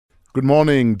Good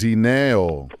morning,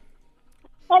 Dineo.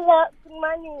 Hello, good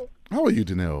morning. How are you,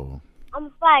 Dineo? I'm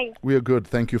fine. We are good.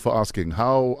 Thank you for asking.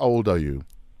 How old are you?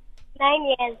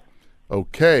 9 years.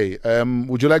 Okay.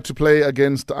 Would you like to play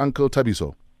against Uncle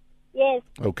Tabiso? Yes.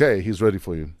 Okay, he's ready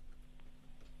for you.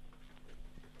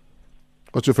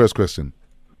 What's your first question?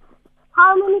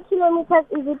 How many kilometers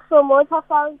is it from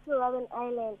Waterfront to Robben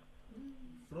Island?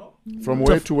 From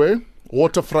where to where?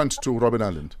 Waterfront to Robben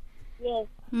Island. Yes.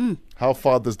 How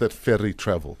far does that ferry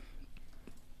travel?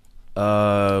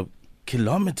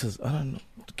 Kilometers. I don't know.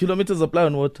 Kilometers apply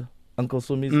on water, Uncle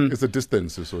Somizi. It's a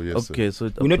distance, so yes. Okay, so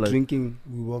it We're not applies. drinking,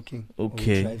 we're walking. or we're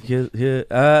Okay, driving.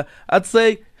 here. I'd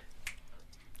say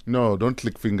No, don't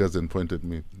click fingers and point at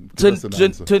me. Give us an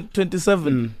answer.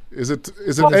 27. Is it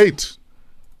 8?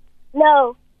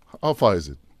 No. How far is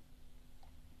it?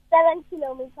 7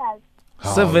 kilometers.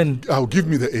 Seven. Give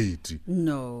me the 8.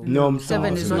 No. No, I'm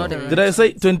 7 is not Did I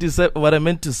say 27? What I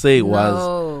meant to say was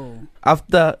No.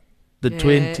 after the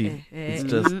 20. It's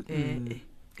just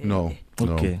No.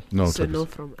 Okay. No. So Tabis. no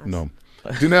from us. No.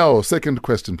 Dineo, second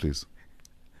question, please.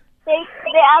 There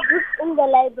are books in the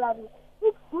library.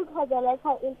 Each book has a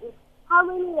letter in it. How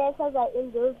many letters are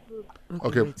in those books?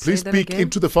 Okay, wait, say please that speak again.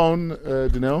 into the phone,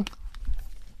 Dineo.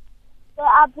 There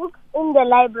are books in the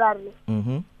library.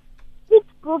 Mm-hmm. Each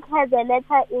book has a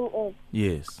letter in it.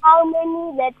 Yes. How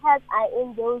many letters are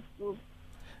in those books?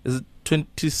 Is it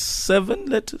 27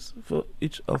 letters for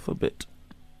each alphabet?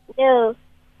 No.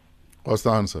 What's the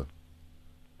answer?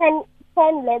 10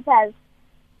 letters.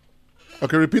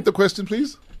 Okay, repeat the question,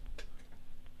 please.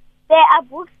 There are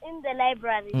books in the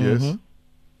library. Yes.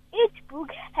 Each book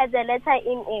has a letter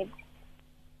in it.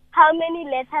 How many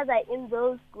letters are in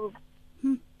those books?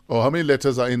 Oh, how many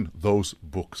letters are in those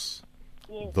books?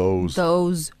 Yes.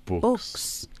 Those books.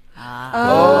 books.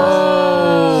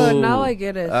 Oh, now I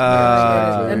get it.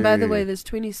 And by the Okay. way, there's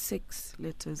 26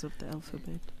 letters of the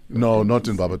alphabet. No, not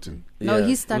in Barberton. No, Yeah,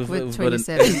 he's stuck we've with got an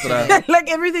 27. extra Like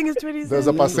everything is 27. There's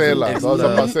a parcela. There's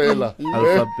a parcela.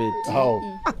 alphabet.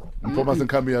 How? Thomas and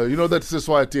Camilla, you know that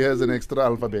Siswati has an extra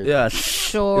alphabet. Yeah,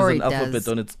 Sure it's it an alphabet does.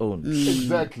 on its own.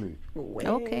 Exactly.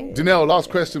 Okay. Dineo, last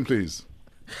question, please.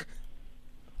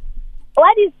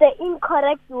 What is the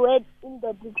incorrect word in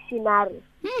the dictionary?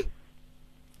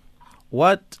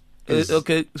 What?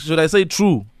 Okay, should I say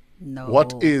true? No.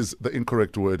 What is the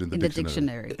incorrect word in the in the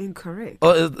dictionary? dictionary? Incorrect.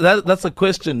 Oh, that's a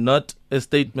question, not a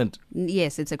statement.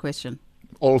 Yes, it's a question.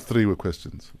 All three were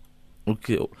questions.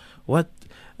 Okay, what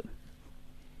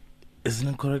is an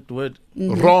incorrect word?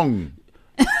 Wrong.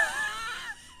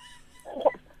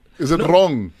 Is it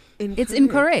wrong? It's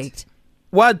incorrect.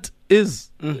 What is?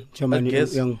 Germany, I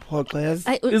guess. young Paul players.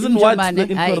 Isn't what the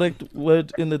incorrect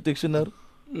word in the dictionary?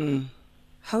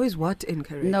 How is what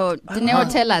incorrect? No, Dineo,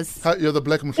 tell us. You're the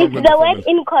black It's Mhlongo the word defender.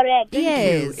 incorrect.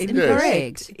 Yes,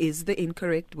 incorrect. Is the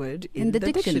incorrect word In the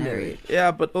dictionary. Yeah,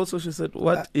 but also she said,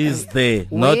 what is there?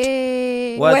 Not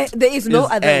Where- what Where there is no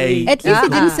is other a way. At least he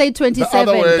didn't say The other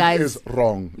 27, word guys. is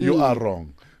wrong. You are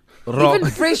wrong. wrong.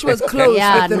 Even Fresh was close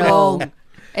Yeah, with the no. wrong.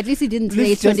 At least he didn't say Please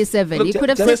just- 27. Look, He could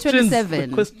have said questions,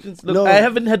 27. questions. Look, No. I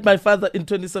haven't had my father in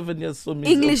 27 years, so means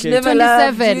English okay. never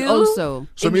loved 27 you. also.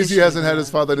 So means he hasn't had his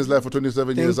father in his life for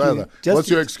 27 years Thank you. either. Just What's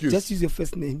your use- excuse? Just use your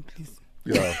first name, please.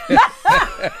 Yeah.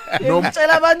 You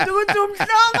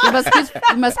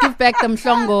must give back the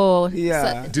Mhlongo.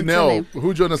 Yeah. Dineo,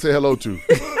 who do you want to say hello to?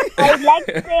 I'd like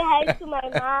to say hi to my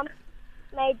mom,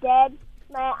 my dad,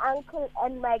 my uncle,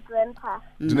 and my grandpa.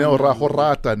 Dineo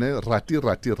Rahorata, ne?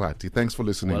 Rati. Thanks for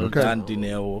listening. Well Okay. done,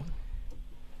 Dineo.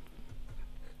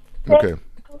 Okay.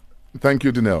 Thank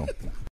you, Dineo.